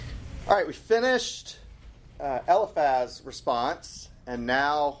All right, we finished Eliphaz's response, and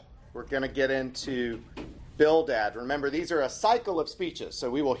now we're going to get into Bildad. Remember, these are a cycle of speeches, so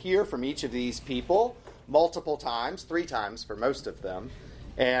we will hear from each of these people multiple times, 3 times for most of them.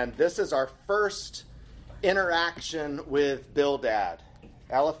 And this is our first interaction with Bildad.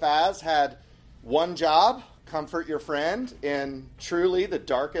 Eliphaz had one job: comfort your friend in truly the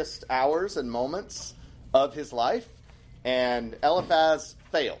darkest hours and moments of his life. And Eliphaz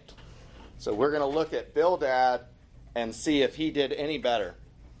failed. So we're going to look at Bildad and see if he did any better.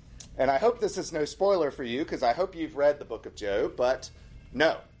 And I hope this is no spoiler for you, because I hope you've read the book of Job, but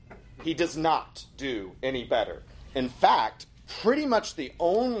no, he does not do any better. In fact, pretty much the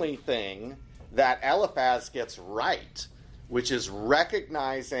only thing that Eliphaz gets right, which is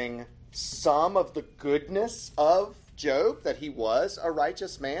recognizing some of the goodness of Job, that he was a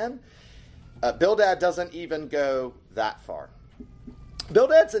righteous man, Bildad doesn't even go that far.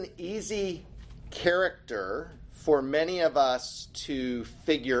 Bildad's an easy character for many of us to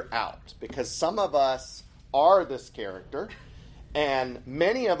figure out, because some of us are this character, and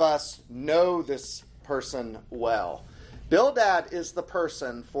many of us know this person well. Bildad is the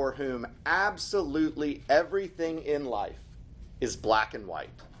person for whom absolutely everything in life is black and white.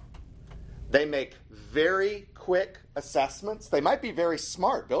 They make very quick assessments. They might be very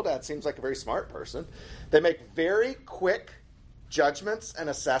smart. Bildad seems like a very smart person. They make very quick judgments and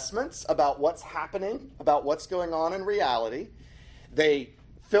assessments about what's happening, about what's going on in reality. They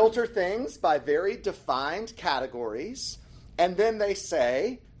filter things by very defined categories, and then they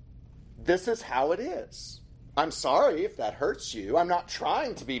say, this is how it is. I'm sorry if that hurts you. I'm not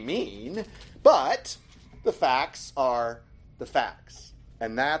trying to be mean, but the facts are the facts.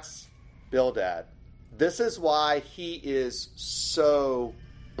 And that's Bildad. This is why he is so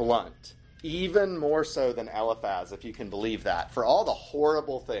blunt. Even more so than Eliphaz, if you can believe that. For all the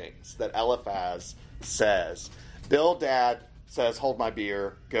horrible things that Eliphaz says, Bildad says, hold my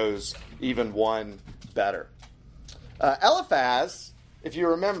beer, goes even one better. Eliphaz, if you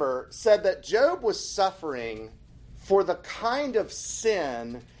remember, said that Job was suffering for the kind of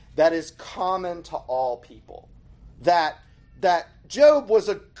sin that is common to all people. That Job was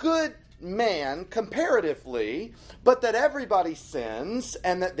a good man comparatively, but that everybody sins,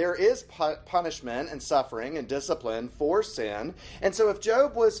 and that there is punishment and suffering and discipline for sin. And so if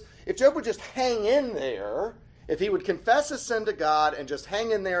Job would just hang in there, if he would confess his sin to God and just hang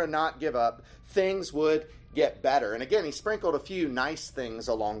in there and not give up, things would get better. And again, he sprinkled a few nice things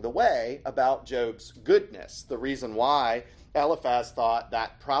along the way about Job's goodness. The reason why Eliphaz thought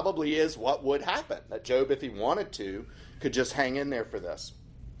that probably is what would happen, that Job, if he wanted to, could just hang in there for this.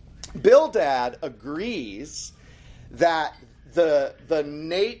 Bildad agrees that the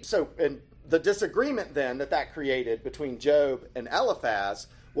disagreement then that created between Job and Eliphaz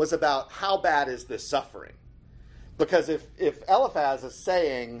was about how bad is this suffering. Because if Eliphaz is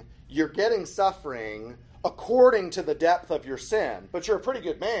saying you're getting suffering according to the depth of your sin, but you're a pretty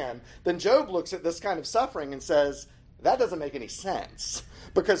good man, then Job looks at this kind of suffering and says, that doesn't make any sense.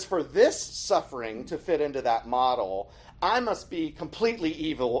 Because for this suffering to fit into that model, I must be completely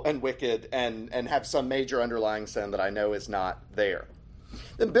evil and wicked and have some major underlying sin that I know is not there.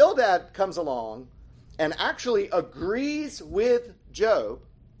 Then Bildad comes along and actually agrees with Job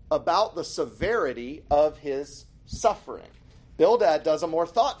about the severity of his suffering. Bildad does a more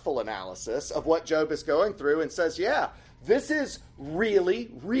thoughtful analysis of what Job is going through and says, yeah, this is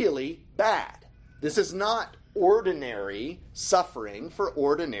really, really bad. This is not ordinary suffering for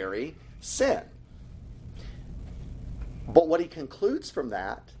ordinary sin. But what he concludes from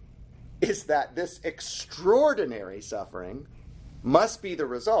that is that this extraordinary suffering must be the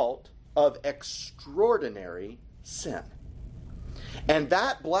result of extraordinary sin. And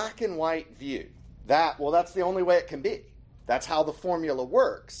that black and white view, that's the only way it can be. That's how the formula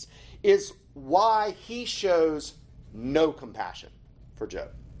works, is why he shows no compassion for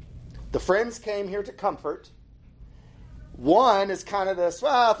Job. The friends came here to comfort. One is kind of this,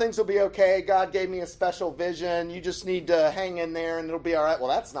 well, things will be okay. God gave me a special vision. You just need to hang in there and it'll be all right. Well,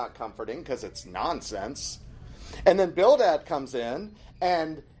 that's not comforting because it's nonsense. And then Bildad comes in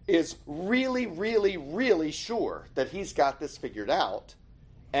and is really, really, really sure that he's got this figured out.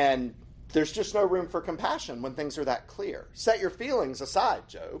 And there's just no room for compassion when things are that clear. Set your feelings aside,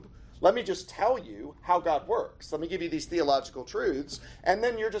 Job. Let me just tell you how God works. Let me give you these theological truths, and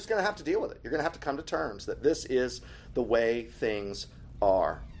then you're just going to have to deal with it. You're going to have to come to terms that this is the way things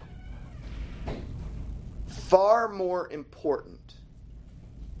are. Far more important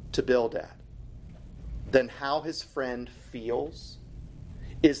to Bildad than how his friend feels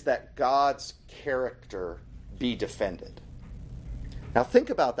is that God's character be defended. Now think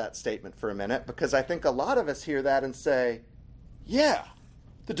about that statement for a minute, because I think a lot of us hear that and say, yeah,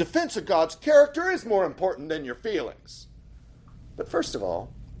 the defense of God's character is more important than your feelings. But first of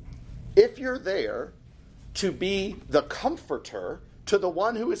all, if you're there to be the comforter to the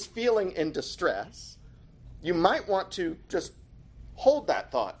one who is feeling in distress, you might want to just hold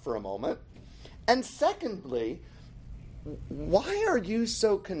that thought for a moment. And secondly, why are you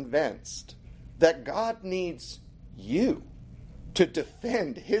so convinced that God needs you to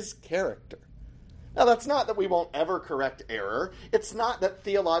defend his character? Now, that's not that we won't ever correct error. It's not that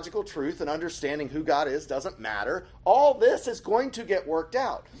theological truth and understanding who God is doesn't matter. All this is going to get worked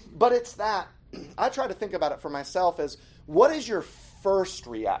out. But it's that, I try to think about it for myself as, what is your first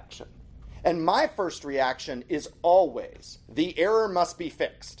reaction? And my first reaction is always, the error must be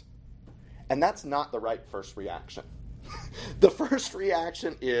fixed. And that's not the right first reaction. The first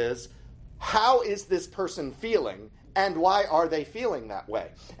reaction is, how is this person feeling? And why are they feeling that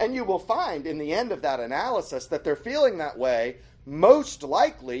way? And you will find in the end of that analysis that they're feeling that way most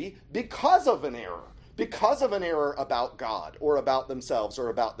likely because of an error about God or about themselves or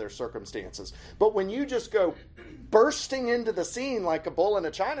about their circumstances. But when you just go bursting into the scene like a bull in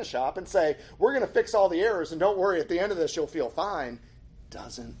a china shop and say, we're going to fix all the errors and don't worry, at the end of this you'll feel fine,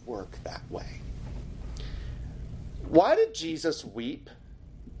 doesn't work that way. Why did Jesus weep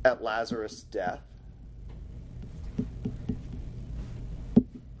at Lazarus' death?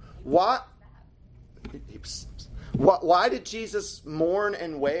 Why did Jesus mourn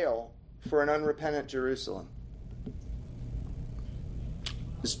and wail for an unrepentant Jerusalem?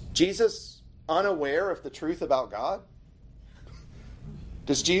 Is Jesus unaware of the truth about God?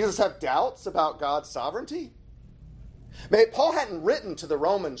 Does Jesus have doubts about God's sovereignty? Maybe Paul hadn't written to the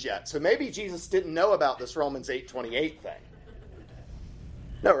Romans yet, so maybe Jesus didn't know about this Romans 8:28 thing.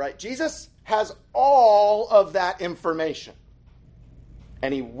 No, right? Jesus has all of that information.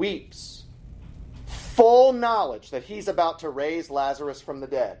 And he weeps, full knowledge that he's about to raise Lazarus from the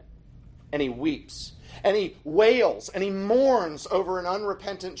dead. And he weeps, and he wails, and he mourns over an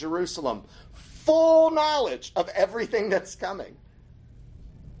unrepentant Jerusalem, full knowledge of everything that's coming.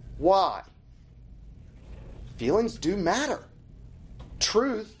 Why? Feelings do matter.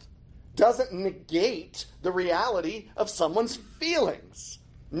 Truth doesn't negate the reality of someone's feelings.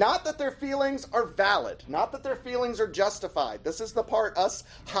 Not that their feelings are valid. Not that their feelings are justified. This is the part us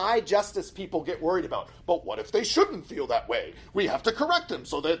high justice people get worried about. But what if they shouldn't feel that way? We have to correct them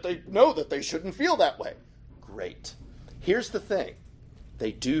so that they know that they shouldn't feel that way. Great. Here's the thing.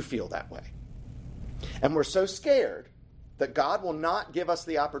 They do feel that way. And we're so scared that God will not give us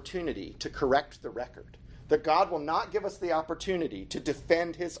the opportunity to correct the record. That God will not give us the opportunity to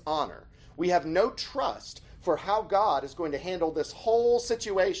defend his honor. We have no trust for how God is going to handle this whole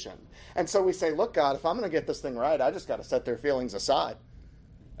situation. And so we say, look, God, if I'm going to get this thing right, I just got to set their feelings aside.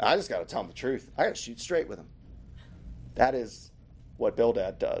 I just got to tell them the truth. I got to shoot straight with them. That is what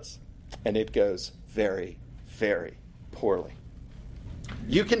Bildad does. And it goes very, very poorly.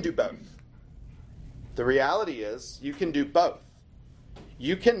 You can do both. The reality is you can do both.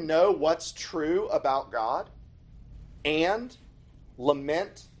 You can know what's true about God and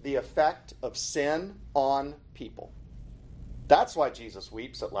lament the effect of sin on people. That's why Jesus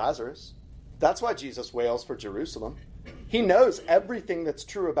weeps at Lazarus. That's why Jesus wails for Jerusalem. He knows everything that's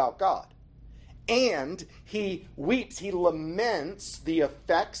true about God. And he weeps, he laments the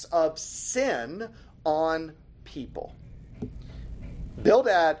effects of sin on people.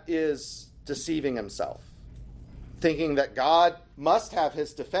 Bildad is deceiving himself, thinking that God must have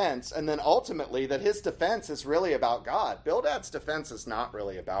his defense, and then ultimately that his defense is really about God. Bildad's defense is not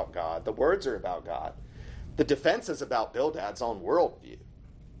really about God. The words are about God. The defense is about Bildad's own worldview.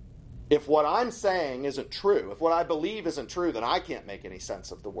 If what I'm saying isn't true, if what I believe isn't true, then I can't make any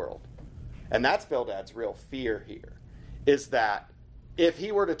sense of the world. And that's Bildad's real fear here, is that if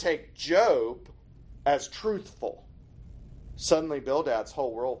he were to take Job as truthful, suddenly Bildad's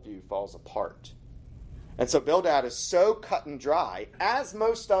whole worldview falls apart. And so Bildad is so cut and dry, as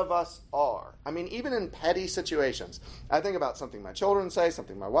most of us are. I mean, even in petty situations. I think about something my children say,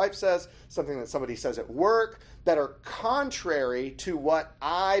 something my wife says, something that somebody says at work that are contrary to what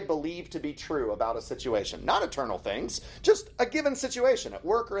I believe to be true about a situation. Not eternal things, just a given situation at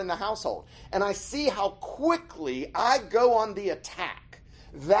work or in the household. And I see how quickly I go on the attack.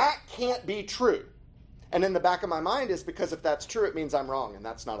 That can't be true. And in the back of my mind is because if that's true, it means I'm wrong, and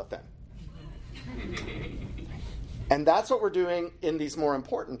that's not a thing. And that's what we're doing in these more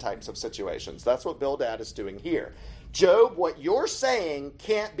important types of situations. That's what Bildad is doing here. Job, what you're saying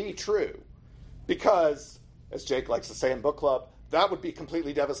can't be true because, as Jake likes to say in book club, that would be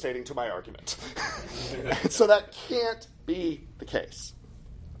completely devastating to my argument. So that can't be the case.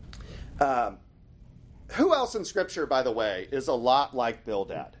 Who else in Scripture, by the way, is a lot like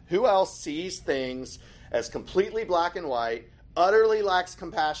Bildad? Who else sees things as completely black and white, utterly lacks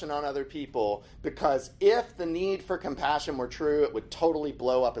compassion on other people, because if the need for compassion were true, it would totally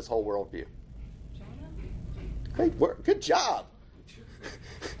blow up his whole worldview? Jonah. Great work. Good job.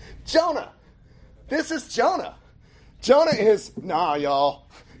 Jonah. This is Jonah. Jonah is, nah, y'all.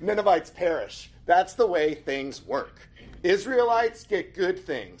 Ninevites perish. That's the way things work. Israelites get good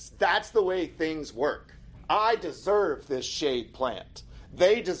things. That's the way things work. I deserve this shade plant.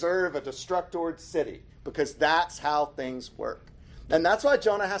 They deserve a destructored city, because that's how things work. And that's why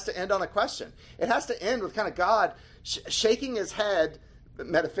Jonah has to end on a question. It has to end with kind of God shaking his head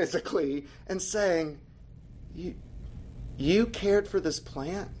metaphysically and saying, you cared for this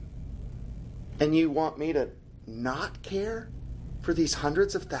plant, and you want me to not care for these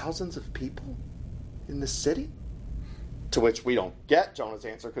hundreds of thousands of people in the city? To which we don't get Jonah's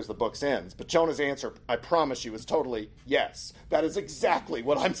answer because the book ends. But Jonah's answer, I promise you, is totally yes. That is exactly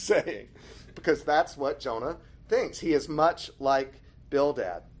what I'm saying. Because that's what Jonah thinks. He is much like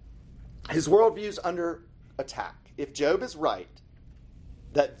Bildad. His worldview's under attack. If Job is right,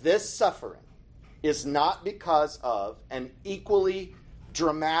 that this suffering is not because of an equally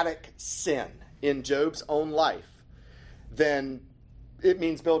dramatic sin in Job's own life, then it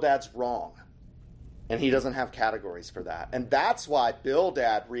means Bildad's wrong. And he doesn't have categories for that. And that's why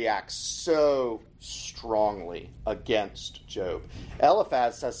Bildad reacts so strongly against Job.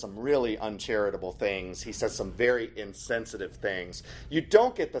 Eliphaz says some really uncharitable things. He says some very insensitive things. You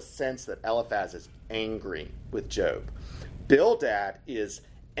don't get the sense that Eliphaz is angry with Job. Bildad is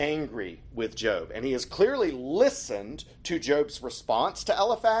angry with Job. And he has clearly listened to Job's response to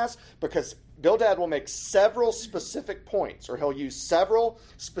Eliphaz, because Bildad will make several specific points, or he'll use several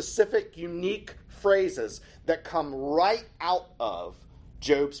specific, unique phrases that come right out of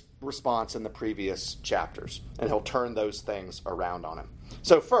Job's response in the previous chapters. And he'll turn those things around on him.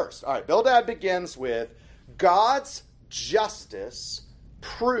 So first, all right, Bildad begins with, God's justice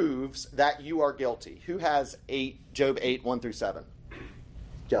proves that you are guilty. Who has Job 8, 1 through 7?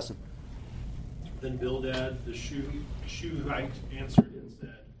 Justin. Then Bildad the Shuhite answered and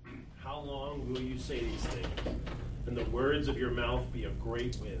said, how long will you say these things, and the words of your mouth be a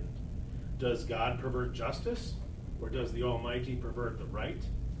great wind? Does God pervert justice, or does the Almighty pervert the right?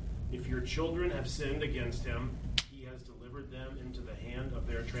 If your children have sinned against him, he has delivered them into the hand of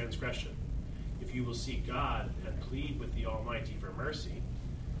their transgression. If you will seek God and plead with the Almighty for mercy,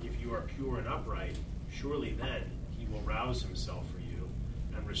 if you are pure and upright, surely then he will rouse himself for you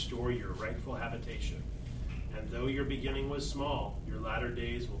and restore your rightful habitation. And though your beginning was small, your latter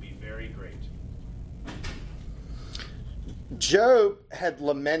days will be very great. Job had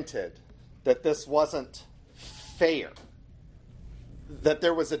lamented that this wasn't fair, that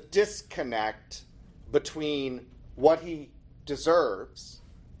there was a disconnect between what he deserves,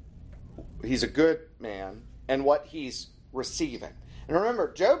 he's a good man, and what he's receiving. And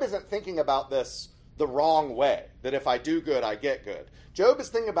remember, Job isn't thinking about this the wrong way, that if I do good, I get good. Job is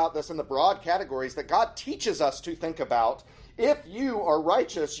thinking about this in the broad categories that God teaches us to think about. If you are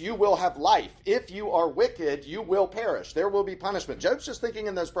righteous, you will have life. If you are wicked, you will perish. There will be punishment. Job's just thinking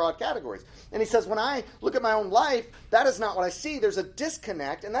in those broad categories. And he says, when I look at my own life, that is not what I see. There's a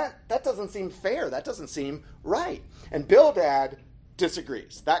disconnect, and that doesn't seem fair. That doesn't seem right. And Bildad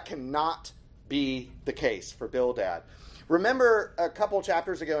disagrees. That cannot be the case for Bildad. Remember a couple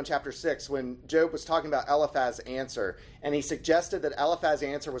chapters ago in chapter 6 when Job was talking about Eliphaz's answer, and he suggested that Eliphaz's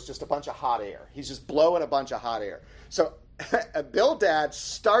answer was just a bunch of hot air. He's just blowing a bunch of hot air. So Bildad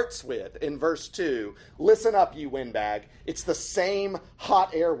starts with, in verse 2, listen up, you windbag. It's the same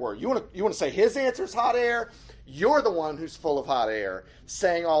hot air word. You want to say his answer's hot air? You're the one who's full of hot air,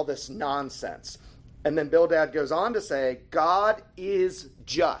 saying all this nonsense. And then Bildad goes on to say, God is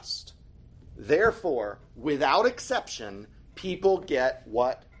just. Therefore, without exception, people get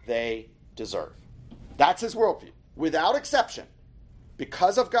what they deserve. That's his worldview. Without exception,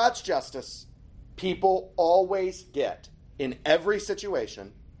 because of God's justice, people always get, in every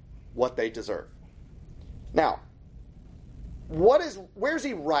situation, what they deserve. Now, where's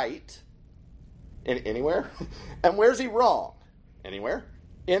he right? Anywhere? And where's he wrong? Anywhere?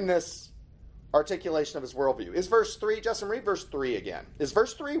 In this articulation of his worldview. Is verse 3, Justin, read verse 3 again. Is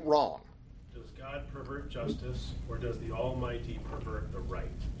verse 3 wrong? Does God pervert justice, or does the Almighty pervert the right?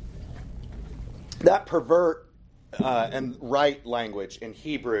 That pervert and right language in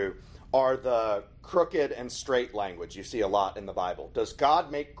Hebrew are the crooked and straight language you see a lot in the Bible. Does God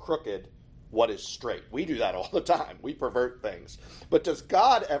make crooked what is straight? We do that all the time. We pervert things. But does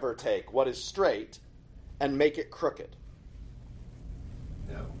God ever take what is straight and make it crooked?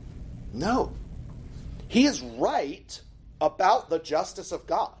 No. No. He is right about the justice of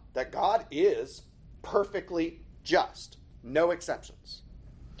God, that God is perfectly just, no exceptions.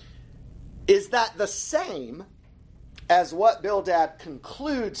 Is that the same as what Bildad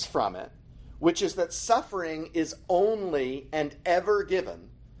concludes from it, which is that suffering is only and ever given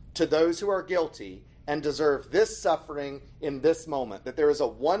to those who are guilty and deserve this suffering in this moment, that there is a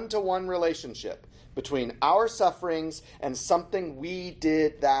one-to-one relationship between our sufferings and something we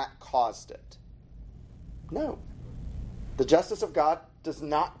did that caused it? No. The justice of God does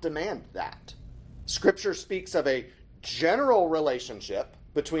not demand that. Scripture speaks of a general relationship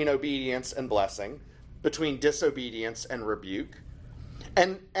between obedience and blessing, between disobedience and rebuke.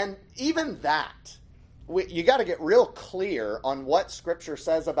 And even that, you got to get real clear on what Scripture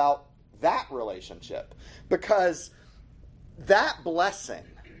says about that relationship. Because that blessing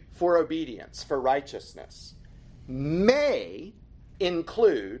for obedience, for righteousness, may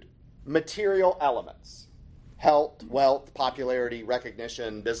include material elements. Health, wealth, popularity,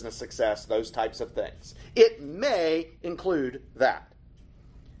 recognition, business success, those types of things. It may include that.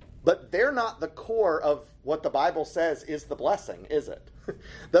 But they're not the core of what the Bible says is the blessing, is it?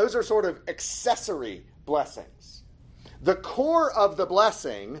 Those are sort of accessory blessings. The core of the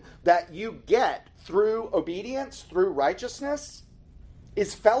blessing that you get through obedience, through righteousness,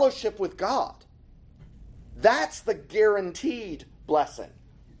 is fellowship with God. That's the guaranteed blessing.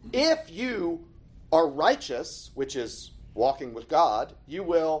 If you are righteous, which is walking with God, you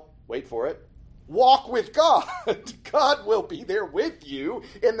will, wait for it, walk with God. God will be there with you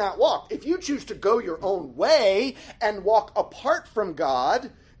in that walk. If you choose to go your own way and walk apart from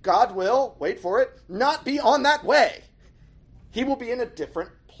God, God will, wait for it, not be on that way. He will be in a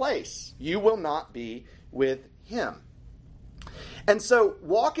different place. You will not be with him. And so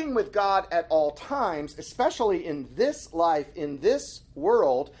walking with God at all times, especially in this life, in this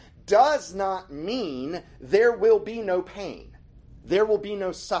world, does not mean there will be no pain. There will be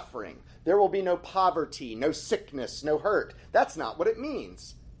no suffering. There will be no poverty, no sickness, no hurt. That's not what it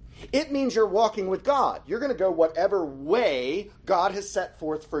means. It means you're walking with God. You're going to go whatever way God has set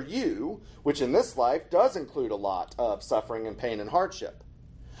forth for you, which in this life does include a lot of suffering and pain and hardship.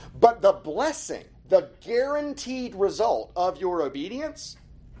 But the blessing, the guaranteed result of your obedience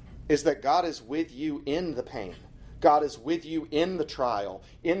is that God is with you in the pain. God is with you in the trial,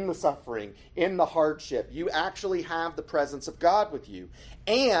 in the suffering, in the hardship. You actually have the presence of God with you.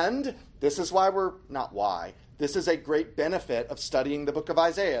 And this is this is a great benefit of studying the book of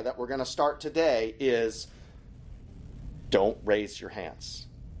Isaiah that we're going to start today is don't raise your hands.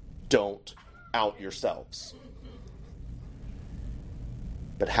 Don't out yourselves.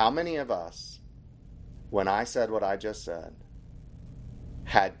 But how many of us, when I said what I just said,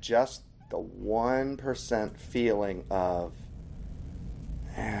 had just the 1% feeling of,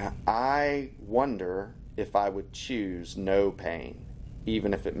 I wonder if I would choose no pain,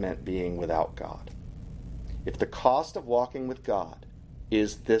 even if it meant being without God. If the cost of walking with God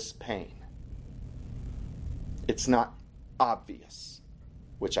is this pain, it's not obvious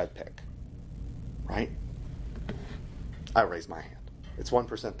which I'd pick, right? I raise my hand. It's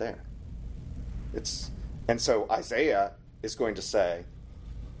 1% there. And so Isaiah is going to say,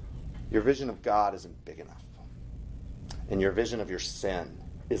 your vision of God isn't big enough. And your vision of your sin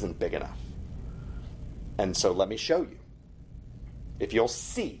isn't big enough. And so let me show you. If you'll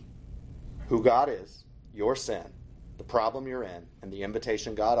see who God is, your sin, the problem you're in, and the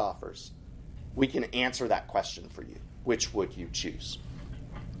invitation God offers, we can answer that question for you. Which would you choose?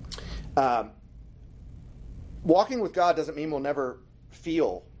 Walking with God doesn't mean we'll never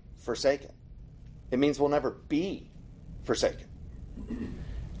feel forsaken. It means we'll never be forsaken.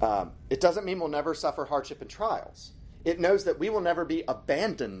 It doesn't mean we'll never suffer hardship and trials. It knows that we will never be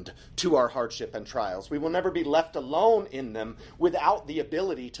abandoned to our hardship and trials. We will never be left alone in them without the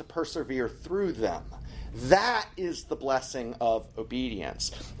ability to persevere through them. That is the blessing of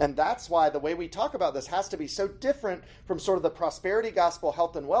obedience. And that's why the way we talk about this has to be so different from sort of the prosperity gospel,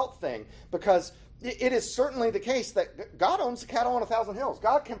 health and wealth thing, because it is certainly the case that God owns the cattle on 1,000 hills.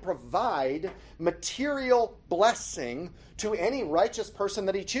 God can provide material blessing to any righteous person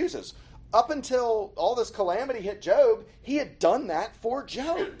that he chooses. Up until all this calamity hit Job, he had done that for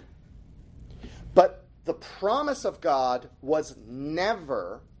Job. But the promise of God was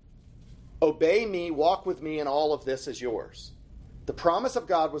never, obey me, walk with me, and all of this is yours. The promise of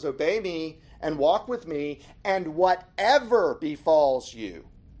God was obey me and walk with me, and whatever befalls you,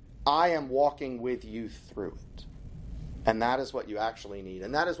 I am walking with you through it. And that is what you actually need.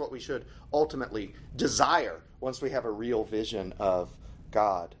 And that is what we should ultimately desire once we have a real vision of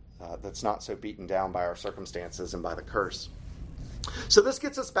God that's not so beaten down by our circumstances and by the curse. So this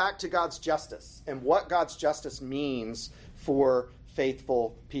gets us back to God's justice and what God's justice means for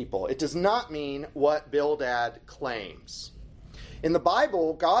faithful people. It does not mean what Bildad claims. In the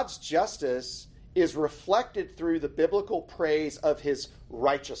Bible, God's justice is reflected through the biblical praise of his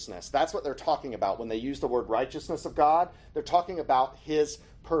righteousness. That's what they're talking about when they use the word righteousness of God. They're talking about his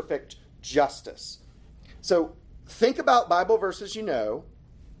perfect justice. So think about Bible verses you know.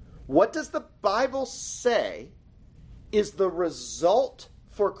 What does the Bible say is the result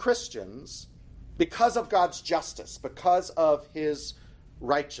for Christians because of God's justice, because of his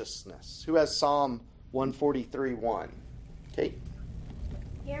righteousness? Who has Psalm 143:1? Kate?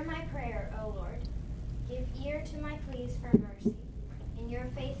 Hear my prayer, O Lord. Give ear to my pleas for mercy. In your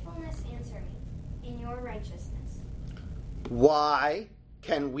faithfulness answer me. In your righteousness. Why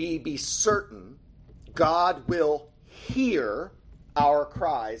can we be certain God will hear our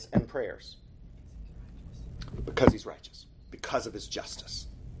cries and prayers? Because he's righteous. Because of his justice.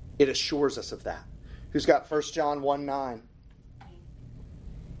 It assures us of that. Who's got 1 John 1:9?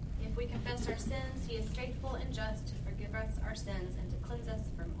 If we confess our sins, he is faithful and just to forgive us our sins and to cleanse us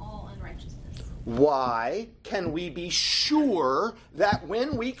from all unrighteousness. Why can we be sure that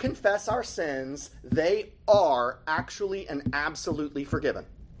when we confess our sins, they are actually and absolutely forgiven?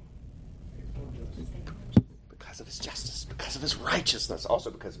 Because of his justice, because of his righteousness, also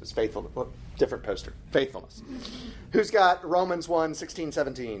because of his faithfulness. Well, different poster. Faithfulness. Who's got Romans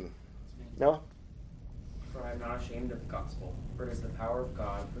 1:16-17? Noah? For I am not ashamed of the gospel, for it is the power of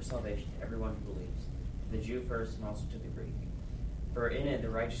God for salvation to everyone who believes, to the Jew first and also to the Greek. For in it the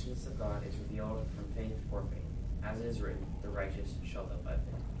righteousness of God is revealed from faith for faith. As it is written, the righteous shall live by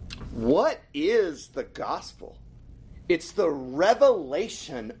faith. What is the gospel? It's the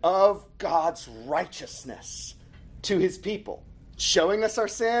revelation of God's righteousness to his people. Showing us our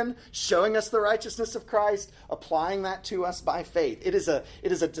sin, showing us the righteousness of Christ, applying that to us by faith. It is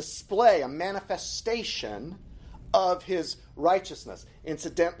a display, a manifestation of his righteousness.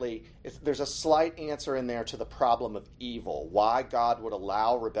 Incidentally, there's a slight answer in there to the problem of evil. Why God would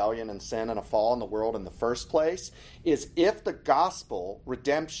allow rebellion and sin and a fall in the world in the first place is if the gospel,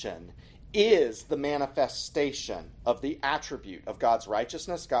 redemption, is the manifestation of the attribute of God's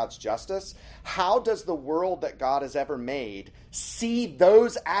righteousness, God's justice, how does the world that God has ever made see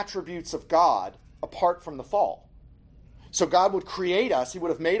those attributes of God apart from the fall? So God would create us. He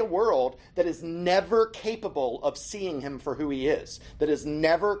would have made a world that is never capable of seeing him for who he is, that is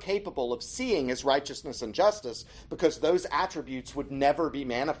never capable of seeing his righteousness and justice, because those attributes would never be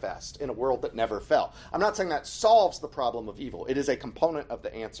manifest in a world that never fell. I'm not saying that solves the problem of evil. It is a component of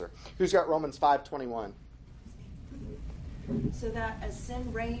the answer. Who's got Romans 5:21? So that as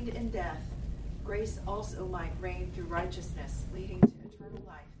sin reigned in death, grace also might reign through righteousness, leading to eternal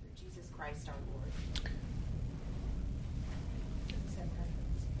life through Jesus Christ our Lord.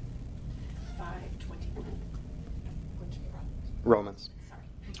 5:21. Romans. Sorry.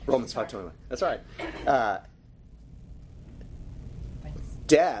 Romans 5:21. That's all right.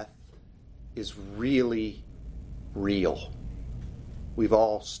 Death is really real. We've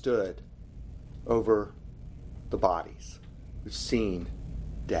all stood over the bodies. We've seen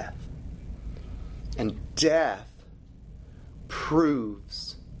death. And death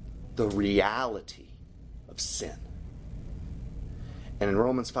proves the reality of sin. And in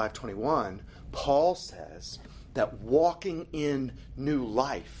Romans 5:21, Paul says that walking in new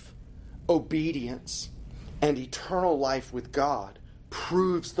life, obedience, and eternal life with God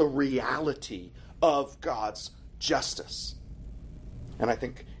proves the reality of God's justice. And I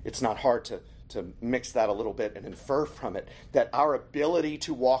think it's not hard to mix that a little bit and infer from it that our ability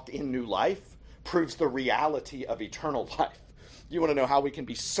to walk in new life proves the reality of eternal life. You want to know how we can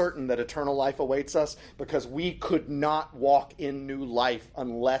be certain that eternal life awaits us? Because we could not walk in new life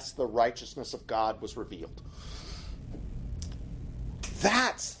unless the righteousness of God was revealed.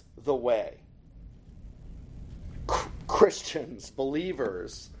 That's the way Christians,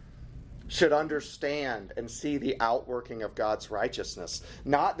 believers, should understand and see the outworking of God's righteousness.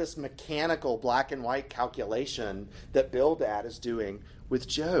 Not this mechanical black and white calculation that Bildad is doing with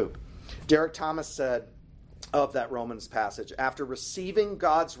Job. Derek Thomas said of that Romans passage, after receiving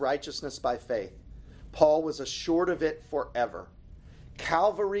God's righteousness by faith, Paul was assured of it forever.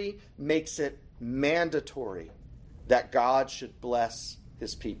 Calvary makes it mandatory that God should bless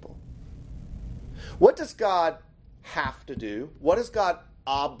his people. What does God have to do? What is God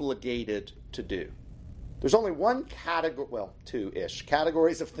obligated to do? There's only one category, well, two-ish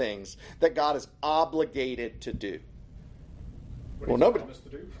categories of things that God is obligated to do. Well, nobody. Promised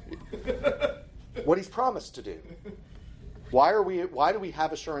to do. What he's promised to do. Why do we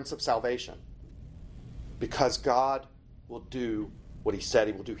have assurance of salvation? Because God will do what he said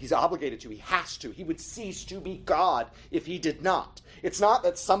he will do. He's obligated to. He has to. He would cease to be God if he did not. It's not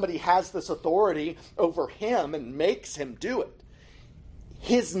that somebody has this authority over him and makes him do it.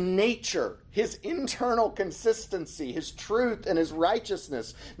 His nature, his internal consistency, his truth, and his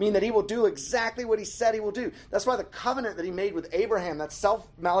righteousness mean that he will do exactly what he said he will do. That's why the covenant that he made with Abraham, that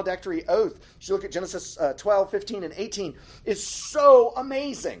self-maledictory oath, if you look at Genesis 12, 15, and 18, is so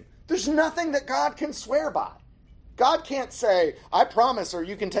amazing. There's nothing that God can swear by. God can't say, I promise, or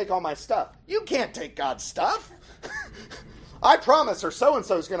you can take all my stuff. You can't take God's stuff. I promise, or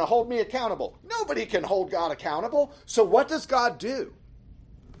so-and-so is going to hold me accountable. Nobody can hold God accountable. So what does God do?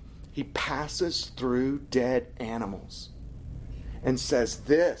 He passes through dead animals and says,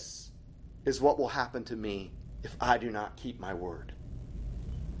 this is what will happen to me if I do not keep my word.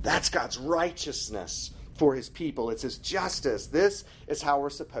 That's God's righteousness for his people. It's his justice. This is how we're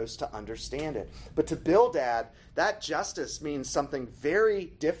supposed to understand it. But to Bildad, that justice means something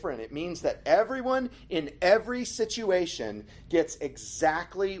very different. It means that everyone in every situation gets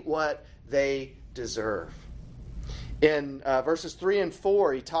exactly what they deserve. In verses 3 and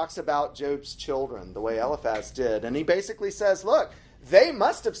 4, he talks about Job's children, the way Eliphaz did. And he basically says, look, they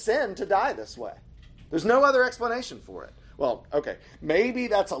must have sinned to die this way. There's no other explanation for it. Well, okay, maybe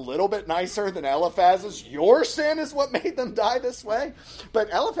that's a little bit nicer than Eliphaz's. Your sin is what made them die this way.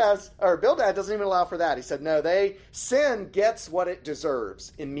 But Bildad doesn't even allow for that. He said, no, sin gets what it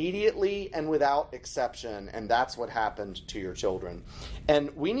deserves immediately and without exception. And that's what happened to your children.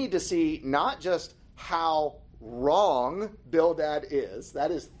 And we need to see not just how wrong Bildad is.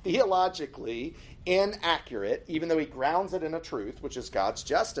 That is theologically inaccurate, even though he grounds it in a truth, which is God's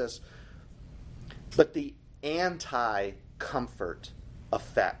justice. But the anti-comfort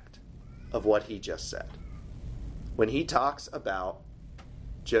effect of what he just said. When he talks about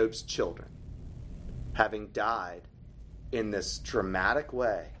Job's children having died in this dramatic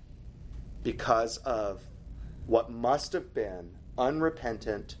way because of what must have been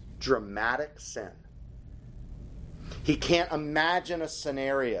unrepentant, dramatic sin, he can't imagine a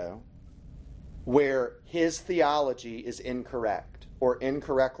scenario where his theology is incorrect or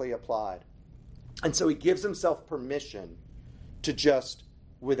incorrectly applied. And so he gives himself permission to just,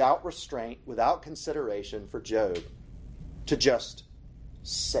 without restraint, without consideration for Job, to just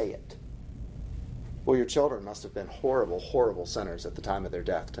say it. Well, your children must have been horrible, horrible sinners at the time of their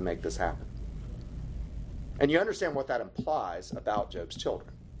death to make this happen. And you understand what that implies about Job's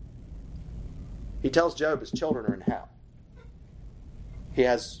children. He tells Job his children are in hell. He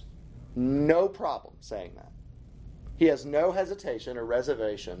has no problem saying that. He has no hesitation or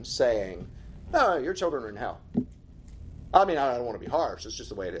reservation saying, no, your children are in hell. I mean, I don't want to be harsh. It's just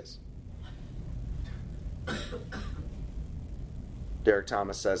the way it is. Derek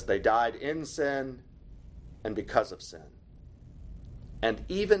Thomas says, they died in sin and because of sin. And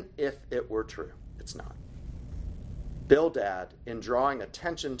even if it were true, it's not. Bildad, in drawing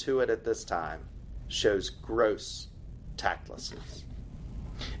attention to it at this time, shows gross tactlessness.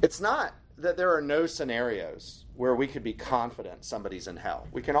 It's not that there are no scenarios where we could be confident somebody's in hell.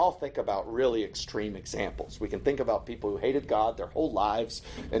 We can all think about really extreme examples. We can think about people who hated God their whole lives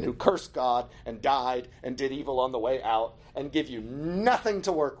and who cursed God and died and did evil on the way out and give you nothing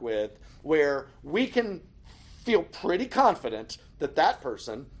to work with, where we can feel pretty confident that that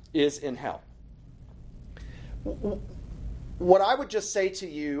person is in hell. What I would just say to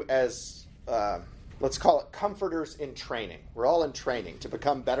you as, let's call it comforters in training. We're all in training to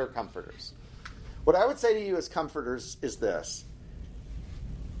become better comforters. What I would say to you as comforters is this.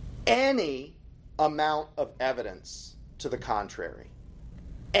 Any amount of evidence to the contrary,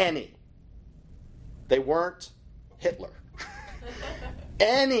 any, they weren't Hitler,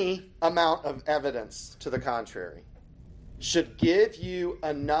 any amount of evidence to the contrary should give you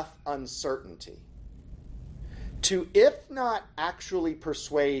enough uncertainty to, if not actually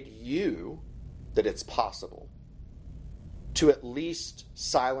persuade you that it's possible, to at least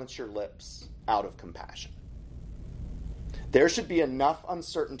silence your lips out of compassion. There should be enough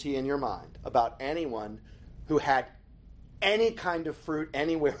uncertainty in your mind about anyone who had any kind of fruit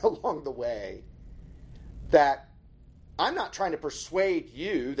anywhere along the way that I'm not trying to persuade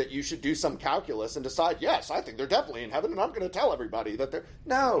you that you should do some calculus and decide, yes, I think they're definitely in heaven and I'm going to tell everybody that they're...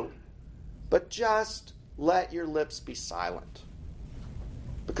 No, but just let your lips be silent.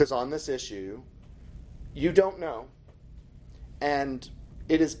 Because on this issue, you don't know. And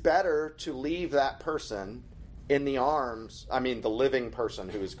it is better to leave that person in the arms, the living person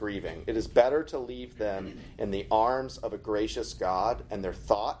who is grieving. It is better to leave them in the arms of a gracious God and their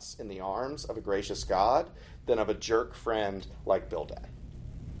thoughts in the arms of a gracious God than of a jerk friend like Bildad.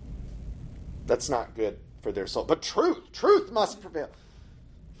 That's not good for their soul. But truth must prevail.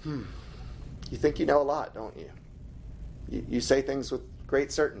 You think you know a lot, don't you? You say things with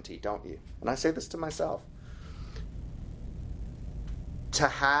great certainty, don't you? And I say this to myself. To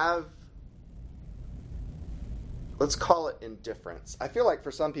have, let's call it indifference. I feel like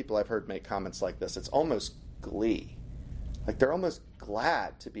for some people I've heard make comments like this, it's almost glee. Like they're almost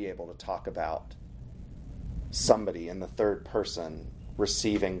glad to be able to talk about somebody in the third person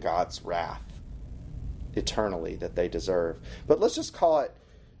receiving God's wrath eternally that they deserve. But let's just call it,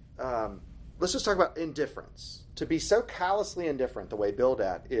 let's just talk about indifference. To be so callously indifferent the way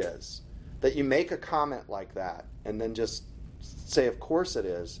Bildad is, that you make a comment like that and then just say, of course it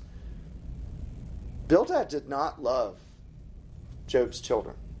is. Bildad did not love Job's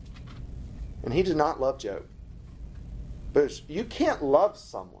children. And he did not love Job. But you can't love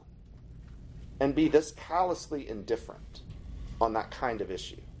someone and be this callously indifferent on that kind of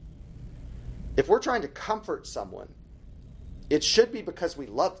issue. If we're trying to comfort someone, it should be because we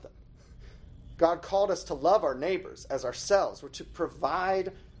love them. God called us to love our neighbors as ourselves. We're to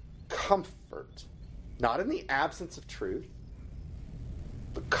provide comfort, not in the absence of truth,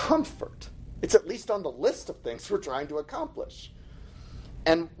 but comfort. It's at least on the list of things we're trying to accomplish.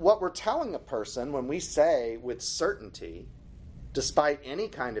 And what we're telling a person when we say with certainty, despite any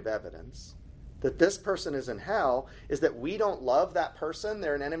kind of evidence, that this person is in hell, is that we don't love that person,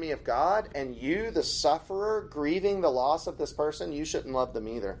 they're an enemy of God, and you, the sufferer, grieving the loss of this person, you shouldn't love them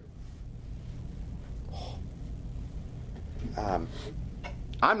either.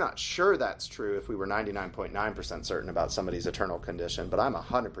 I'm not sure that's true if we were 99.9% certain about somebody's eternal condition, but I'm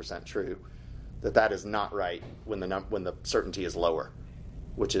 100% true that is not right when the certainty is lower,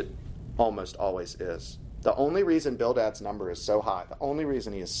 which it almost always is. The only reason Bildad's number is so high, the only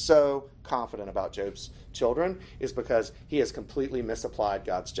reason he is so confident about Job's children is because he has completely misapplied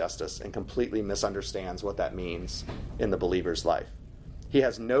God's justice and completely misunderstands what that means in the believer's life. He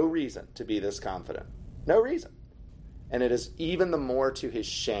has no reason to be this confident. No reason. And it is even the more to his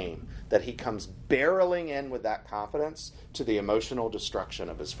shame that he comes barreling in with that confidence to the emotional destruction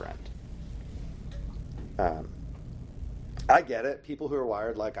of his friend. I get it. People who are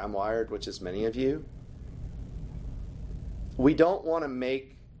wired like I'm wired, which is many of you, we don't want to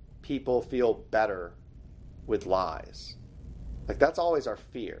make people feel better with lies. Like that's always our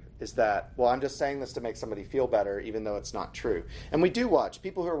fear, is that, well, I'm just saying this to make somebody feel better, even though it's not true. And we do watch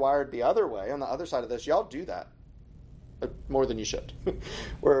people who are wired the other way, on the other side of this, y'all do that more than you should.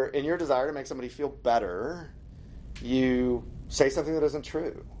 Where in your desire to make somebody feel better, you say something that isn't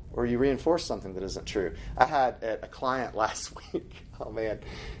true, or you reinforce something that isn't true. I had a client last week. Oh man,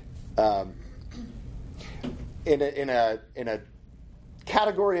 in a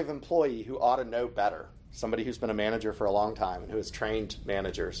category of employee who ought to know better, somebody who's been a manager for a long time and who has trained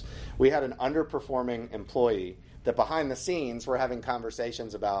managers. We had an underperforming employee that behind the scenes we're having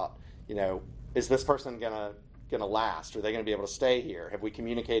conversations about, is this person going to last? Are they going to be able to stay here? Have we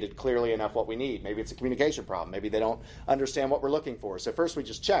communicated clearly enough what we need? Maybe it's a communication problem. Maybe they don't understand what we're looking for. So first we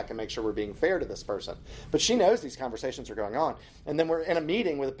just check and make sure we're being fair to this person. But she knows these conversations are going on. And then we're in a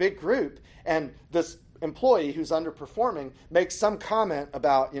meeting with a big group, and this employee who's underperforming makes some comment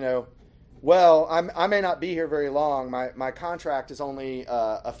about, well, I may not be here very long. My contract is only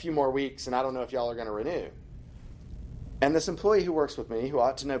a few more weeks, and I don't know if y'all are going to renew. And this employee who works with me, who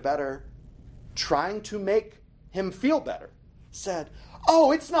ought to know better, trying to make him feel better, said,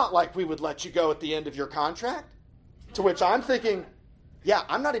 oh, it's not like we would let you go at the end of your contract. To which I'm thinking, yeah,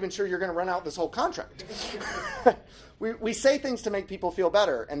 I'm not even sure you're going to run out this whole contract. We say things to make people feel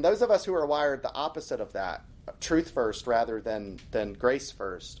better. And those of us who are wired the opposite of that, truth first rather than grace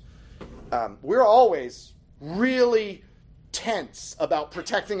first, we're always really tense about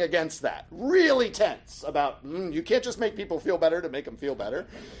protecting against that. Really tense about, you can't just make people feel better to make them feel better.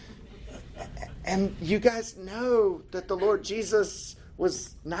 And you guys know that the Lord Jesus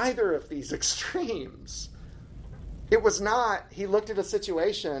was neither of these extremes. It was not, he looked at a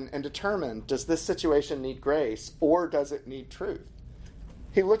situation and determined, does this situation need grace or does it need truth?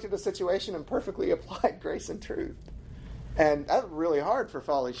 He looked at the situation and perfectly applied grace and truth. And that's really hard for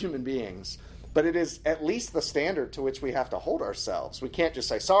fallen human beings. But it is at least the standard to which we have to hold ourselves. We can't just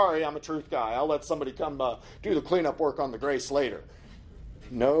say, sorry, I'm a truth guy. I'll let somebody come do the cleanup work on the grace later.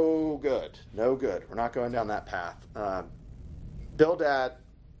 No good. No good. We're not going down that path. Bildad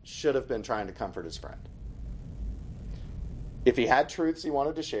should have been trying to comfort his friend. If he had truths he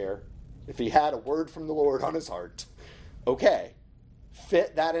wanted to share, if he had a word from the Lord on his heart, okay,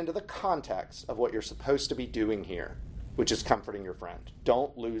 fit that into the context of what you're supposed to be doing here, which is comforting your friend.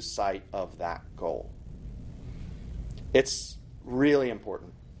 Don't lose sight of that goal. It's really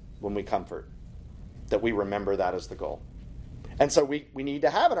important when we comfort that we remember that as the goal. And so we need to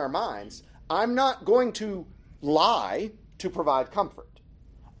have in our minds, I'm not going to lie to provide comfort.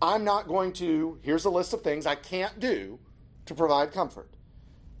 I'm not going to, here's a list of things I can't do to provide comfort.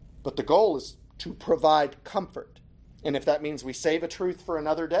 But the goal is to provide comfort. And if that means we save a truth for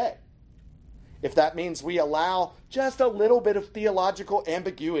another day, if that means we allow just a little bit of theological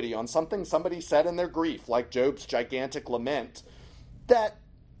ambiguity on something somebody said in their grief, like Job's gigantic lament, that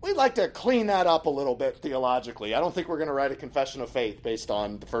we'd like to clean that up a little bit theologically. I don't think we're going to write a confession of faith based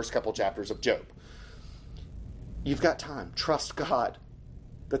on the first couple chapters of Job. You've got time. Trust God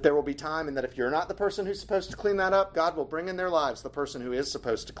that there will be time, and that if you're not the person who's supposed to clean that up, God will bring in their lives the person who is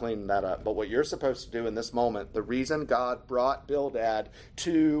supposed to clean that up. But what you're supposed to do in this moment, the reason God brought Bildad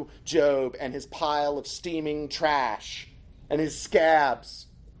to Job and his pile of steaming trash and his scabs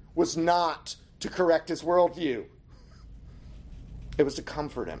was not to correct his worldview. It was to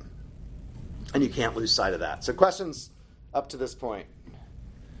comfort him. And you can't lose sight of that. So questions up to this point.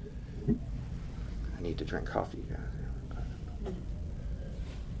 I need to drink coffee, guys.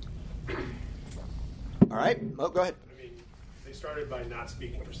 All right. Oh, go ahead. I mean, they started by not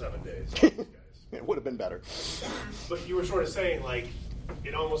speaking for 7 days. These guys. It would have been better. But you were sort of saying, like,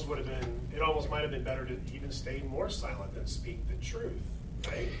 it almost might have been better to even stay more silent than speak the truth,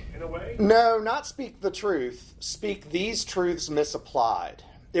 right? In a way? No, not speak the truth. Speak these truths misapplied.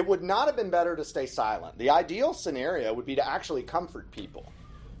 It would not have been better to stay silent. The ideal scenario would be to actually comfort people.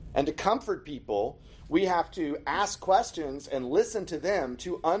 And to comfort people, we have to ask questions and listen to them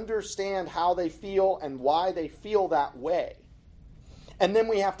to understand how they feel and why they feel that way. And then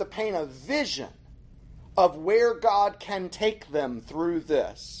we have to paint a vision of where God can take them through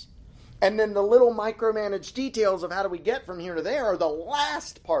this. And then the little micromanaged details of how do we get from here to there are the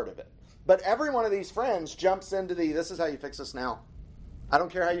last part of it. But every one of these friends jumps into this is how you fix this now. I don't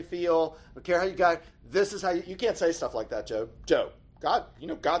care how you feel. I don't care how you got. This is how you can't say stuff like that, Joe. Joe, God,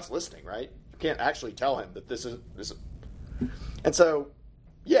 God's listening, right? You can't actually tell him that this is. And so,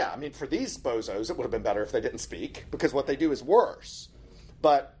 yeah, I mean, for these bozos, it would have been better if they didn't speak, because what they do is worse.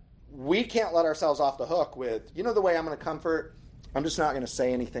 But we can't let ourselves off the hook with, the way I'm going to comfort, I'm just not going to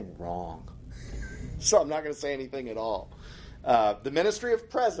say anything wrong. So I'm not going to say anything at all. The ministry of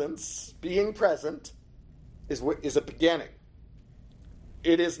presence, being present, is a beginning.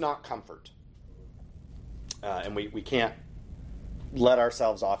 It is not comfort. And we can't let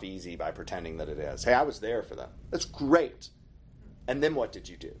ourselves off easy by pretending that it is. Hey, I was there for them. That's great. And then what did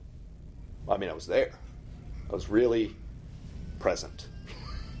you do? Well, I mean, I was there. I was really present.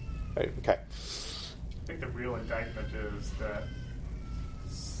 Right? Okay. I think the real indictment is that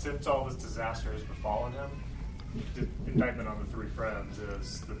since all this disaster has befallen him, the indictment on the three friends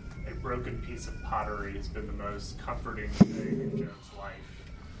is that a broken piece of pottery has been the most comforting thing in Job's life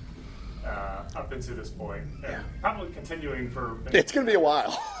up until this point, and probably continuing for it's going to be a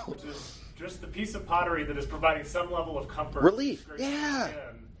while. just the piece of pottery that is providing some level of comfort, relief,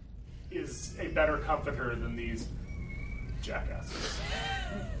 is a better comforter than these jackasses.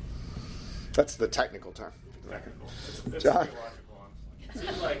 That's the technical term. Technical. It's John? theological, honestly. It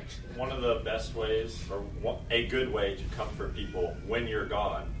seems like one of the best ways, or a good way to comfort people when you're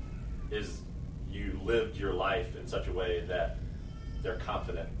gone, is you lived your life in such a way that they're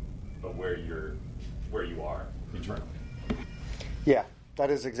confident of where you are eternally. Yeah,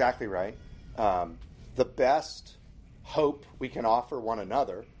 that is exactly right. The best hope we can offer one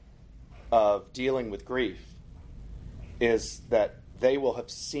another of dealing with grief is that they will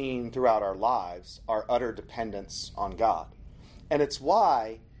have seen throughout our lives our utter dependence on God. And it's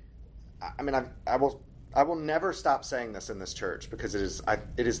why, I mean, I will never stop saying this in this church, because it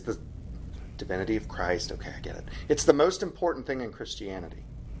is the divinity of Christ. Okay, I get it. It's the most important thing in Christianity,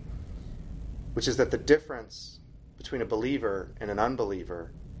 which is that the difference between a believer and an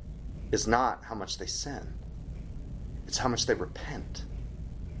unbeliever is not how much they sin. It's how much they repent.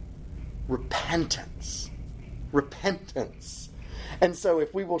 Repentance. And so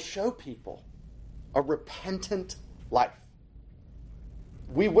if we will show people a repentant life,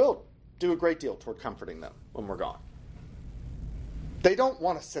 we will do a great deal toward comforting them when we're gone. They don't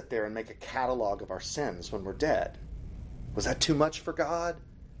want to sit there and make a catalog of our sins when we're dead. Was that too much for God?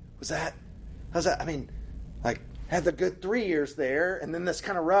 How's that? I mean, like, had the good 3 years there, and then this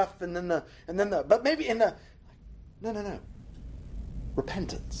kind of rough, but maybe in the, no.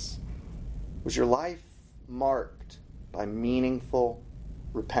 Repentance. Was your life marked by meaningful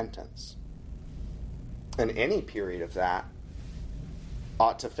repentance. And any period of that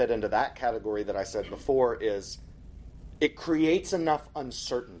ought to fit into that category that I said before, is it creates enough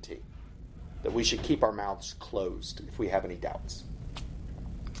uncertainty that we should keep our mouths closed if we have any doubts.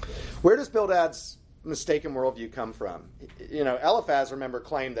 Where does Bildad's mistaken worldview come from? Eliphaz, remember,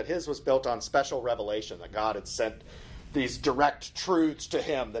 claimed that his was built on special revelation, that God had sent these direct truths to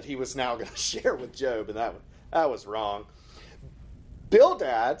him that he was now going to share with Job, and that was wrong.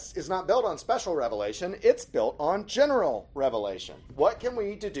 Bildad's is not built on special revelation, it's built on general revelation. What can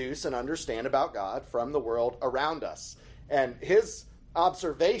we deduce and understand about God from the world around us? And his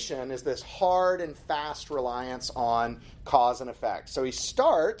observation is this hard and fast reliance on cause and effect. So he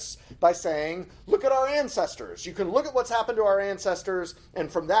starts by saying, look at our ancestors. You can look at what's happened to our ancestors,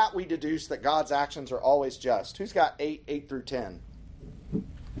 and from that we deduce that God's actions are always just. Who's got 8 through 10?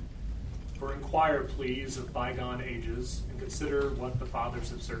 For inquire, please, of bygone ages, and consider what the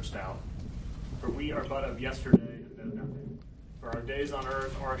fathers have searched out. For we are but of yesterday and know nothing. For our days on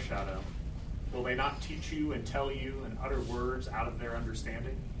earth are a shadow. Will they not teach you and tell you and utter words out of their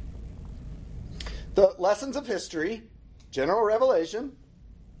understanding? The lessons of history, general revelation,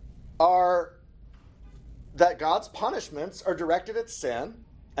 are that God's punishments are directed at sin,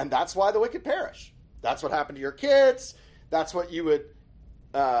 and that's why the wicked perish. That's what happened to your kids. That's what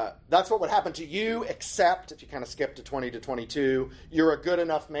would happen to you, except if you kind of skip to 20 to 22, you're a good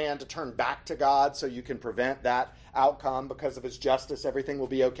enough man to turn back to God so you can prevent that outcome. Because of his justice, everything will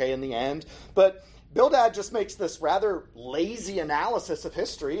be okay in the end. But Bildad just makes this rather lazy analysis of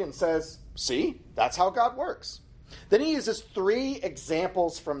history and says, see, that's how God works. Then he uses 3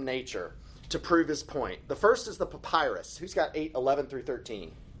 examples from nature to prove his point. The first is the papyrus. Who's got 8:11 through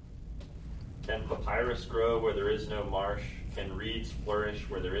 13? Can papyrus grow where there is no marsh? Can reeds flourish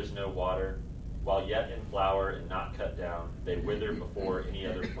where there is no water? While yet in flower and not cut down, they wither before any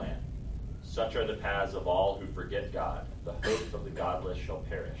other plant. Such are the paths of all who forget God. The hope of the godless shall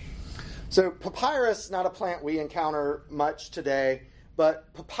perish. So papyrus, not a plant we encounter much today,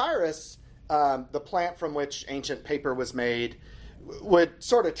 but papyrus, the plant from which ancient paper was made, would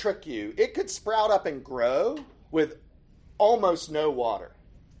sort of trick you. It could sprout up and grow with almost no water.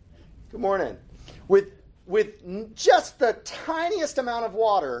 Good morning. With just the tiniest amount of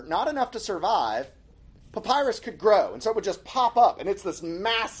water, not enough to survive, papyrus could grow. And so it would just pop up, and it's this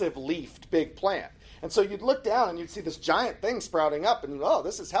massive leafed big plant. And so you'd look down and you'd see this giant thing sprouting up, and oh,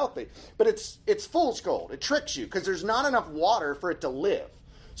 this is healthy. But it's fool's gold. It tricks you because there's not enough water for it to live.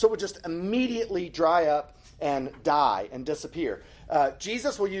 So it would just immediately dry up and die and disappear.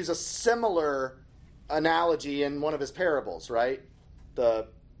 Jesus will use a similar analogy in one of his parables, right? The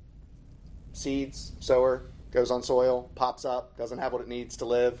seeds, sower, goes on soil, pops up, doesn't have what it needs to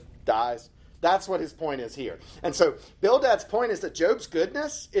live, dies. That's what his point is here. And so Bildad's point is that Job's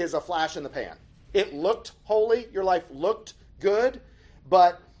goodness is a flash in the pan. It looked holy, your life looked good,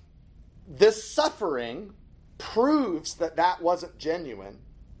 but this suffering proves that that wasn't genuine.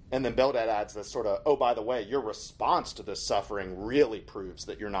 And then Bildad adds this sort of, oh, by the way, your response to this suffering really proves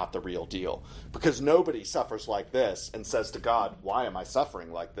that you're not the real deal. Because nobody suffers like this and says to God, why am I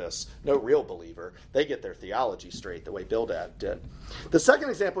suffering like this? No real believer. They get their theology straight the way Bildad did. The second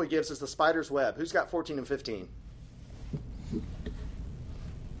example he gives is the spider's web. Who's got 14 and 15?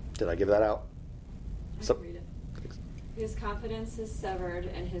 Did I give that out? I can read it. His confidence is severed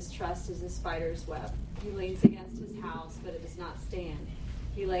and his trust is a spider's web. He leans against his house, but it does not stand.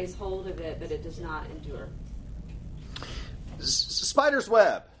 He lays hold of it, but it does not endure. Spider's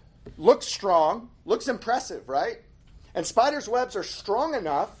web looks strong, looks impressive, right? And spider's webs are strong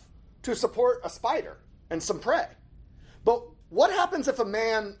enough to support a spider and some prey. But what happens if a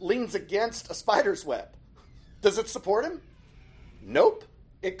man leans against a spider's web? Does it support him? Nope.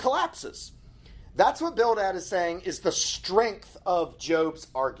 It collapses. That's what Bildad is saying is the strength of Job's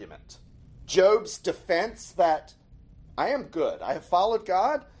argument. Job's defense that I am good, I have followed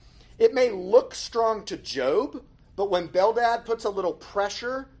God. It may look strong to Job, but when Bildad puts a little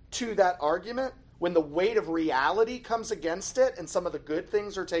pressure to that argument, when the weight of reality comes against it and some of the good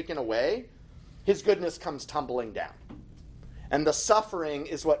things are taken away, his goodness comes tumbling down. And the suffering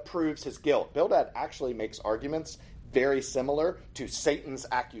is what proves his guilt. Bildad actually makes arguments very similar to Satan's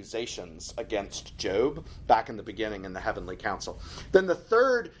accusations against Job back in the beginning in the heavenly council. Then the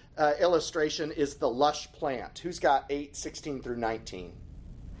third illustration is the lush plant. Who's got 8:16 through 19?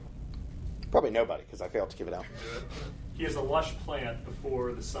 Probably nobody, because I failed to give it out. He is a lush plant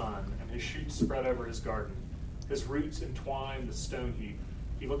before the sun, and his shoots spread over his garden. His roots entwine the stone heap.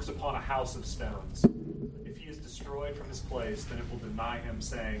 He looks upon a house of stones. If he is destroyed from his place, then it will deny him,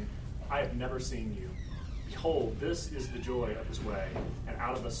 saying, I have never seen you. Behold, this is the joy of his way, and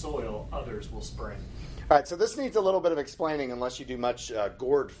out of the soil others will spring. All right, so this needs a little bit of explaining unless you do much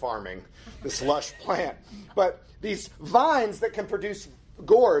gourd farming, this lush plant. But these vines that can produce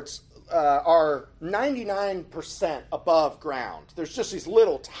gourds are 99% above ground. There's just these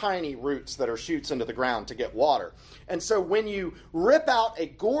little tiny roots that are shoots into the ground to get water. And so when you rip out a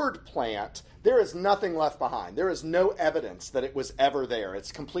gourd plant, there is nothing left behind. There is no evidence that it was ever there.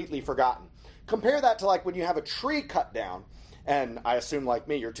 It's completely forgotten. Compare that to like when you have a tree cut down, and I assume like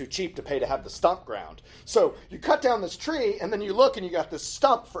me, you're too cheap to pay to have the stump ground. So you cut down this tree, and then you look and you got this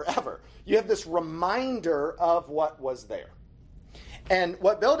stump forever. You have this reminder of what was there. And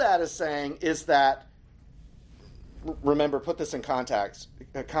what Bildad is saying is that, remember, put this in context.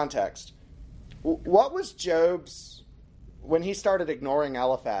 What was Job's, when he started ignoring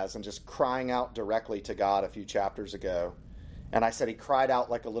Eliphaz and just crying out directly to God a few chapters ago, and I said he cried out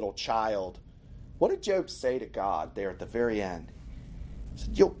like a little child, what did Job say to God there at the very end? He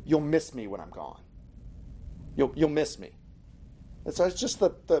said, you'll miss me when I'm gone. You'll miss me. And so it's just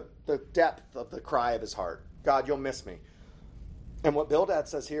the depth of the cry of his heart. God, you'll miss me. And what Bildad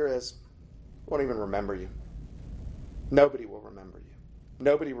says here is, I won't even remember you. Nobody will remember you.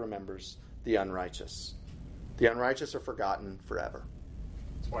 Nobody remembers the unrighteous. The unrighteous are forgotten forever.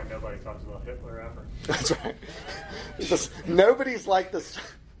 That's why nobody talks about Hitler ever. That's right. Nobody's like this.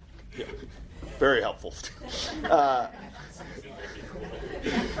 Yeah, very helpful.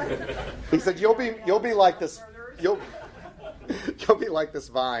 He said, "You'll be like this. You'll be like this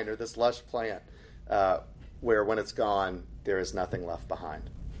vine or this lush plant, where when it's gone, there is nothing left behind."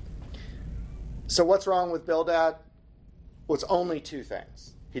 So what's wrong with Bildad? Well, it's only two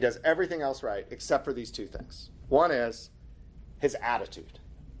things. He does everything else right except for these two things. One is his attitude.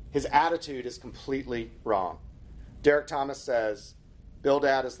 His attitude is completely wrong. Derek Thomas says,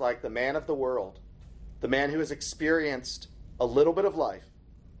 Bildad is like the man of the world, the man who has experienced a little bit of life,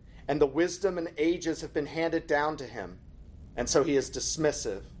 and the wisdom and ages have been handed down to him, and so he is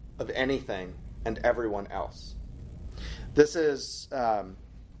dismissive of anything and everyone else. This is, Daphne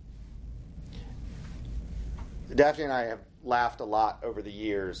and I have laughed a lot over the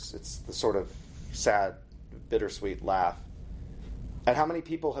years. It's the sort of sad, bittersweet laugh at how many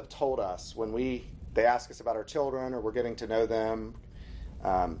people have told us when they ask us about our children or we're getting to know them,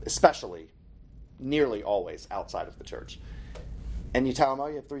 especially, nearly always outside of the church. And you tell them, oh,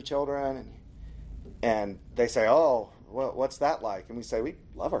 you have 3 children, and they say, oh, well, what's that like? And we say, we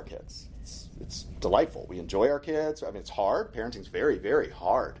love our kids. It's delightful. We enjoy our kids. I mean, it's hard. Parenting's very, very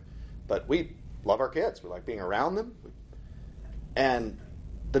hard. But we love our kids. We like being around them. And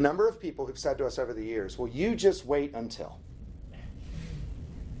the number of people who've said to us over the years, well, you just wait until.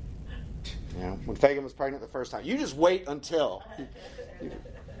 You know, when Fagan was pregnant the first time, you just wait until.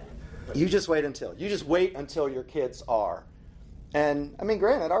 You just wait until. You just wait until your kids are. And, I mean,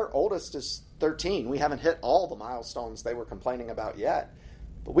 granted, our oldest is 13. We haven't hit all the milestones they were complaining about yet.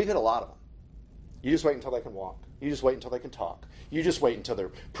 But we've hit a lot of them. You just wait until they can walk. You just wait until they can talk. You just wait until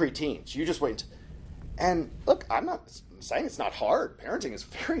they're preteens. You just wait until... And, look, I'm not saying it's not hard. Parenting is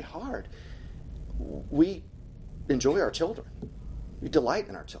very hard. We enjoy our children. We delight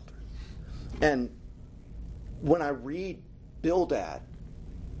in our children. And when I read Bildad,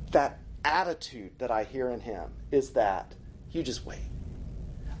 that attitude that I hear in him is that you just wait.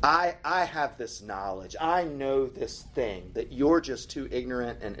 I have this knowledge. I know this thing that you're just too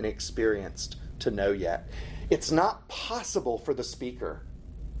ignorant and inexperienced to know yet. It's not possible for the speaker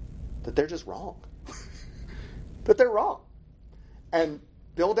that they're just wrong. That they're wrong. And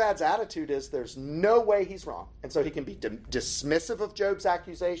Bildad's attitude is there's no way he's wrong. And so he can be dismissive of Job's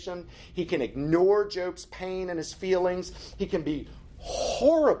accusation. He can ignore Job's pain and his feelings. He can be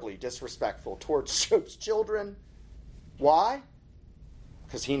horribly disrespectful towards Job's children. Why?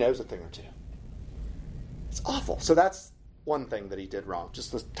 Because he knows a thing or two. It's awful. So that's one thing that he did wrong.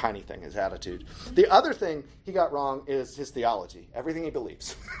 Just this tiny thing, his attitude. The other thing he got wrong is his theology. Everything he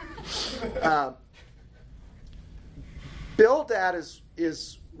believes. Bildad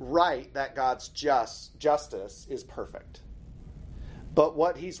is right that God's justice is perfect. But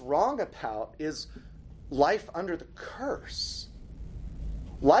what he's wrong about is life under the curse.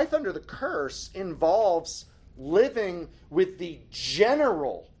 Life under the curse involves living with the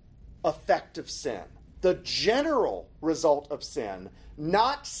general effect of sin, the general result of sin,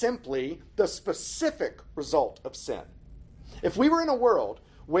 not simply the specific result of sin. If we were in a world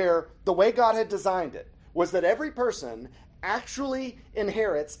where the way God had designed it was that every person actually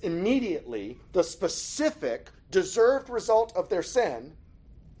inherits immediately the specific deserved result of their sin,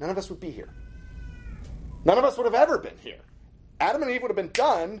 none of us would be here. None of us would have ever been here. Adam and Eve would have been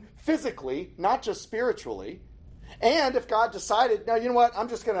done physically, not just spiritually. And if God decided, no, you know what, I'm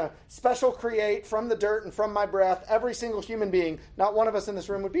just going to special create from the dirt and from my breath every single human being, not one of us in this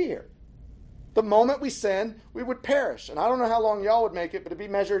room would be here. The moment we sin, we would perish. And I don't know how long y'all would make it, but it'd be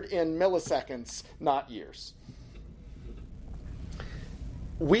measured in milliseconds, not years.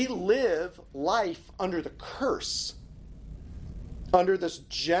 We live life under the curse, under this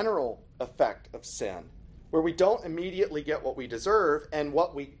general effect of sin, where we don't immediately get what we deserve, and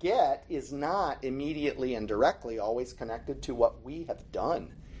what we get is not immediately and directly always connected to what we have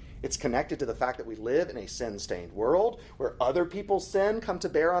done. It's connected to the fact that we live in a sin-stained world where other people's sin come to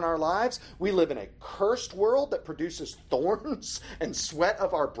bear on our lives. We live in a cursed world that produces thorns and sweat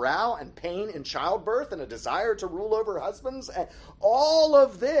of our brow and pain in childbirth and a desire to rule over husbands. And all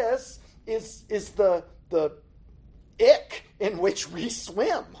of this is the ick in which we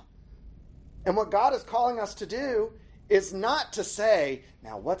swim. And what God is calling us to do is not to say,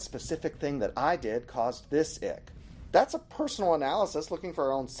 now what specific thing that I did caused this ick. That's a personal analysis looking for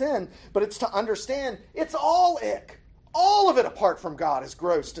our own sin, but it's to understand it's all ick. All of it apart from God is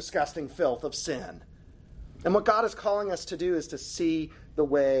gross, disgusting filth of sin. And what God is calling us to do is to see the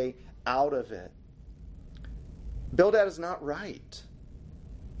way out of it. Bildad is not right.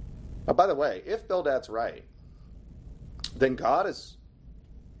 Oh, by the way, if Bildad's right, then God is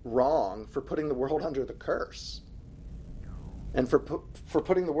wrong for putting the world under the curse and for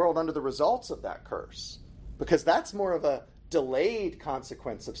putting the world under the results of that curse. Because that's more of a delayed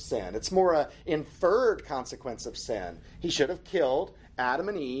consequence of sin. It's more an inferred consequence of sin. He should have killed Adam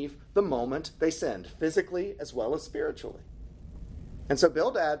and Eve the moment they sinned, physically as well as spiritually. And so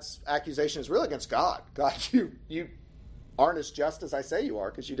Bildad's accusation is really against God. God, you aren't as just as I say you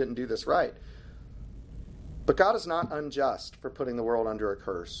are because you didn't do this right. But God is not unjust for putting the world under a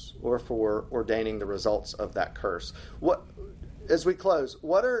curse or for ordaining the results of that curse. As we close,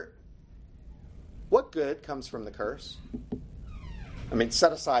 what good comes from the curse? I mean,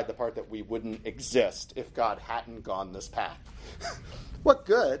 set aside the part that we wouldn't exist if God hadn't gone this path. What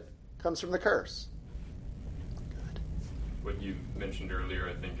good comes from the curse? Good. What you mentioned earlier,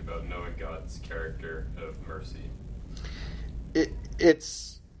 I think, about knowing God's character of mercy.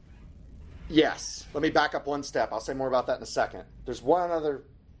 Yes. Let me back up one step. I'll say more about that in a second. There's one other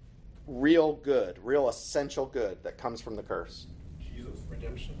real good, real essential good that comes from the curse. Jesus,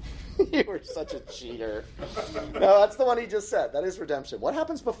 redemption. You were such a cheater. No, that's the one he just said. That is redemption. What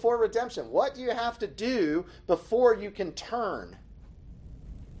happens before redemption? What do you have to do before you can turn?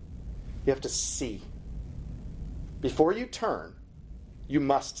 You have to see. Before you turn, you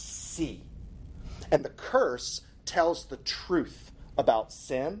must see. And the curse tells the truth about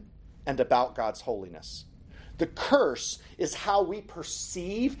sin and about God's holiness. The curse is how we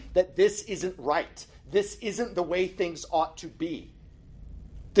perceive that this isn't right. This isn't the way things ought to be.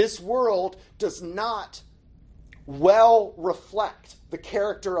 This world does not well reflect the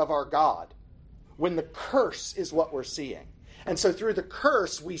character of our God when the curse is what we're seeing. And so through the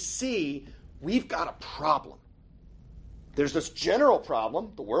curse, we see we've got a problem. There's this general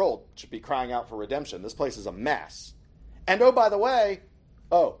problem. The world should be crying out for redemption. This place is a mess. And oh, by the way,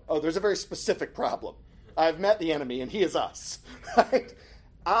 there's a very specific problem. I've met the enemy, and he is us. Right?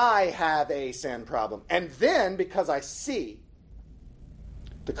 I have a sin problem. And then, because I see,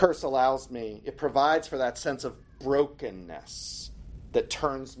 the curse allows me, it provides for that sense of brokenness that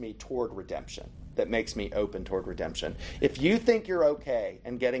turns me toward redemption, that makes me open toward redemption. If you think you're okay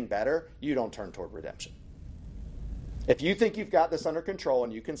and getting better, you don't turn toward redemption. If you think you've got this under control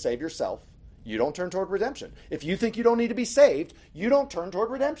and you can save yourself, you don't turn toward redemption. If you think you don't need to be saved, you don't turn toward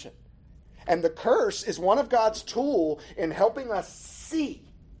redemption. And the curse is one of God's tool in helping us see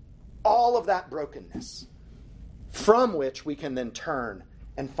all of that brokenness, from which we can then turn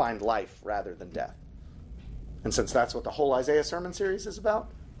and find life rather than death. And since that's what the whole Isaiah sermon series is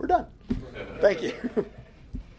about, we're done. Thank you.